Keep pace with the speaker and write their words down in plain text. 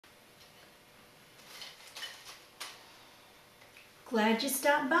Glad you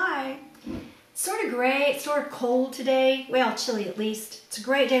stopped by. It's sort of gray, it's sort of cold today. Well, chilly at least. It's a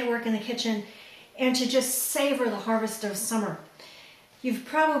great day to work in the kitchen and to just savor the harvest of summer. You've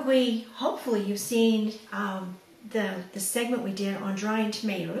probably, hopefully you've seen the segment we did on drying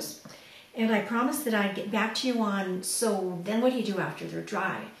tomatoes. And I promised that I'd get back to you on, so then what do you do after they're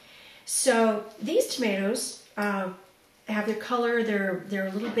dry? So these tomatoes have their color, they're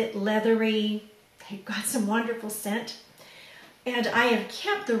a little bit leathery, they've got some wonderful scent. And I have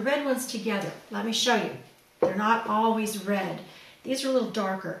kept the red ones together. Let me show you. They're not always red. These are a little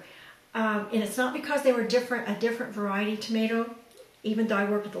darker. And it's not because they were a different variety tomato, even though I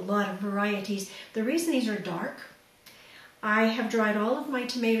work with a lot of varieties. The reason these are dark, I have dried all of my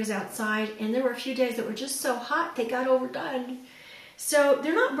tomatoes outside, and there were a few days that were just so hot they got overdone. So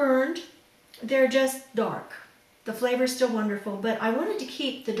they're not burned, they're just dark. The flavor is still wonderful, but I wanted to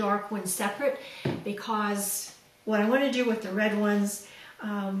keep the dark ones separate because what I want to do with the red ones,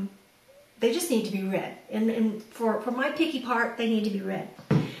 they just need to be red. And for my picky part, they need to be red.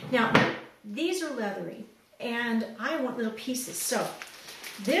 Now, these are leathery, and I want little pieces. So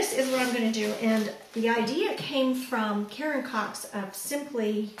this is what I'm going to do. And the idea came from Karen Cox of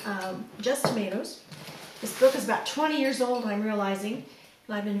Simply Just Tomatoes. This book is about 20 years old, I'm realizing.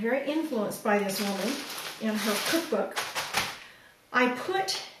 And I've been very influenced by this woman and her cookbook. I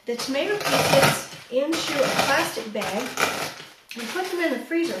put the tomato pieces into a plastic bag and put them in the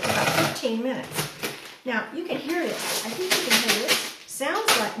freezer for about 15 minutes. Now, you can hear this. I think you can hear this.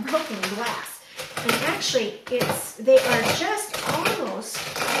 Sounds like broken glass. And actually, they are just almost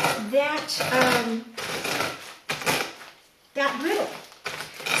that brittle.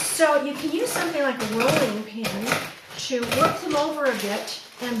 So you can use something like a rolling pin to work them over a bit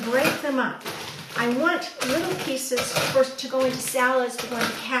and break them up. I want little pieces to go into salads, to go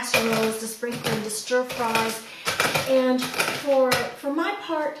into casseroles, to sprinkle into stir fries. And for my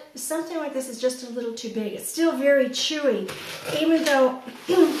part, something like this is just a little too big. It's still very chewy, even though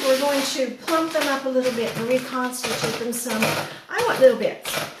we're going to plump them up a little bit and reconstitute them some. I want little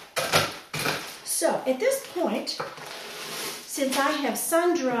bits. So at this point, since I have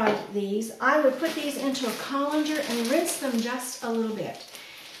sun-dried these, I would put these into a colander and rinse them just a little bit.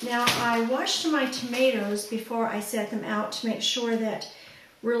 Now, I washed my tomatoes before I set them out to make sure that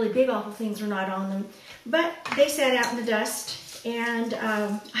really big awful things were not on them. But they sat out in the dust, and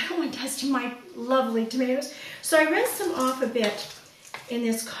I don't want dust in my lovely tomatoes. So I rinsed them off a bit in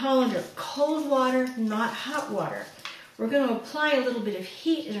this colander. Cold water, not hot water. We're going to apply a little bit of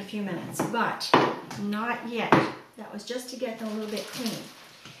heat in a few minutes, but not yet. That was just to get them a little bit clean.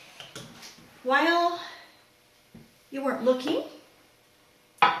 While you weren't looking,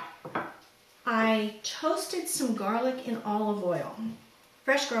 I toasted some garlic in olive oil,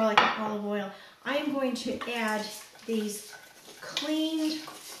 fresh garlic in olive oil. I am going to add these cleaned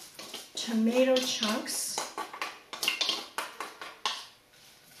tomato chunks,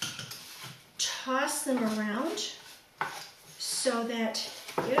 toss them around so that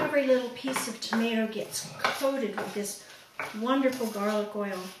every little piece of tomato gets coated with this wonderful garlic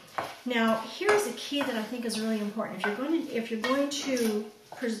oil. Now, here's a key that I think is really important. If you're going to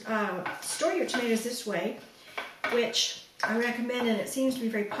store your tomatoes this way, which I recommend, and it seems to be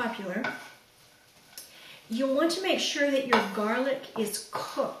very popular, you'll want to make sure that your garlic is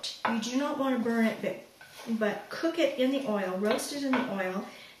cooked. You do not want to burn it, but cook it in the oil, roast it in the oil,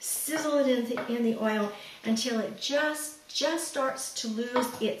 sizzle it in the oil until it just starts to lose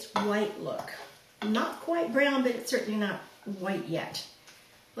its white look. Not quite brown, but it's certainly not white yet.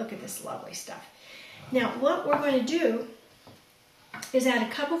 Look at this lovely stuff. Now, what we're going to do is add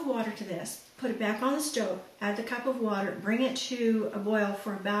a cup of water to this, put it back on the stove, add the cup of water, bring it to a boil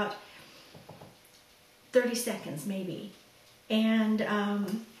for about 30 seconds maybe. And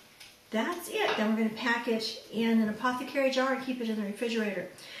that's it. Then we're going to pack it in an apothecary jar and keep it in the refrigerator.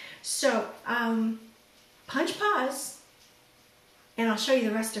 So punch pause, and I'll show you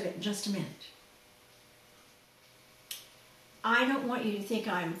the rest of it in just a minute. I don't want you to think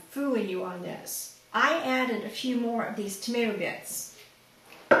I'm fooling you on this. I added a few more of these tomato bits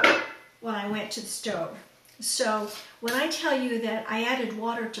when I went to the stove. So when I tell you that I added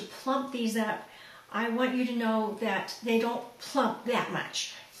water to plump these up, I want you to know that they don't plump that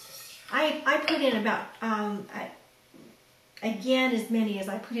much. I put in about, again, as many as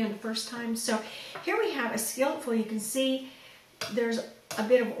I put in the first time. So here we have a skillet full. You can see there's a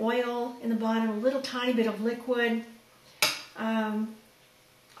bit of oil in the bottom, a little tiny bit of liquid.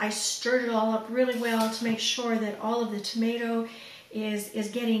 I stirred it all up really well to make sure that all of the tomato is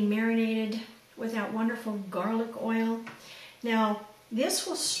getting marinated with that wonderful garlic oil. Now, this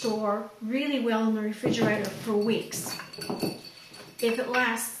will store really well in the refrigerator for weeks. if it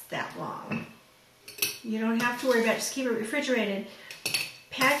lasts that long. You don't have to worry about it. Just keep it refrigerated.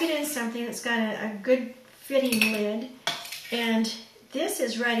 Pack it in something that's got a good fitting lid. And this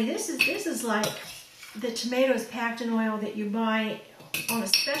is ready. This is like the tomatoes packed in oil that you buy on a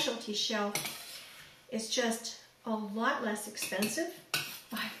specialty shelf. It's just a lot less expensive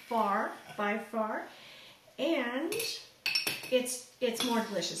by far, and it's more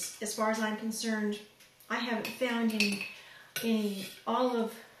delicious as far as I'm concerned. I haven't found any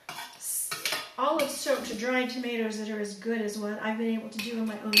olive soaked dried tomatoes that are as good as what I've been able to do in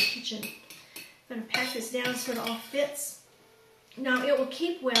my own kitchen. I'm going to pack this down so it all fits. Now it will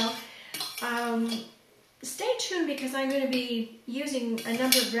keep well. Stay tuned because I'm going to be using a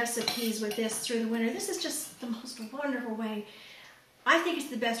number of recipes with this through the winter. This is just the most wonderful way. I think it's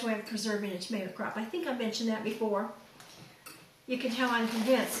the best way of preserving a tomato crop. I think I mentioned that before. You can tell I'm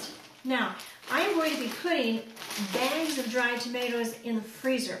convinced. Now, I am going to be putting bags of dried tomatoes in the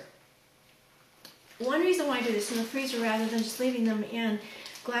freezer. One reason why I do this in the freezer rather than just leaving them in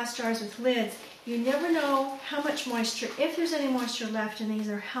glass jars with lids, you never know how much moisture, if there's any moisture left in these,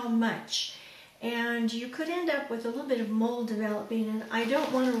 or how much. And you could end up with a little bit of mold developing, and I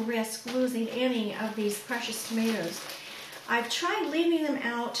don't want to risk losing any of these precious tomatoes. I've tried leaving them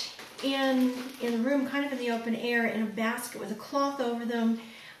out in the room, kind of in the open air, in a basket with a cloth over them,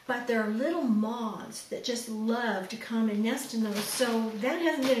 but there are little moths that just love to come and nest in those, so that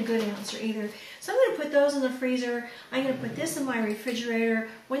hasn't been a good answer either. So I'm going to put those in the freezer. I'm going to put this in my refrigerator.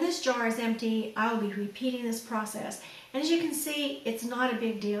 When this jar is empty, I'll be repeating this process. And as you can see, it's not a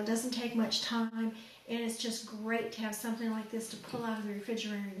big deal. It doesn't take much time, and it's just great to have something like this to pull out of the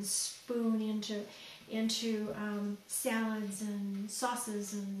refrigerator and spoon into salads and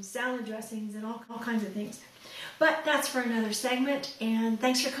sauces and salad dressings and all kinds of things. But that's for another segment, and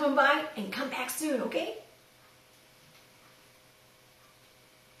thanks for coming by, and come back soon, okay?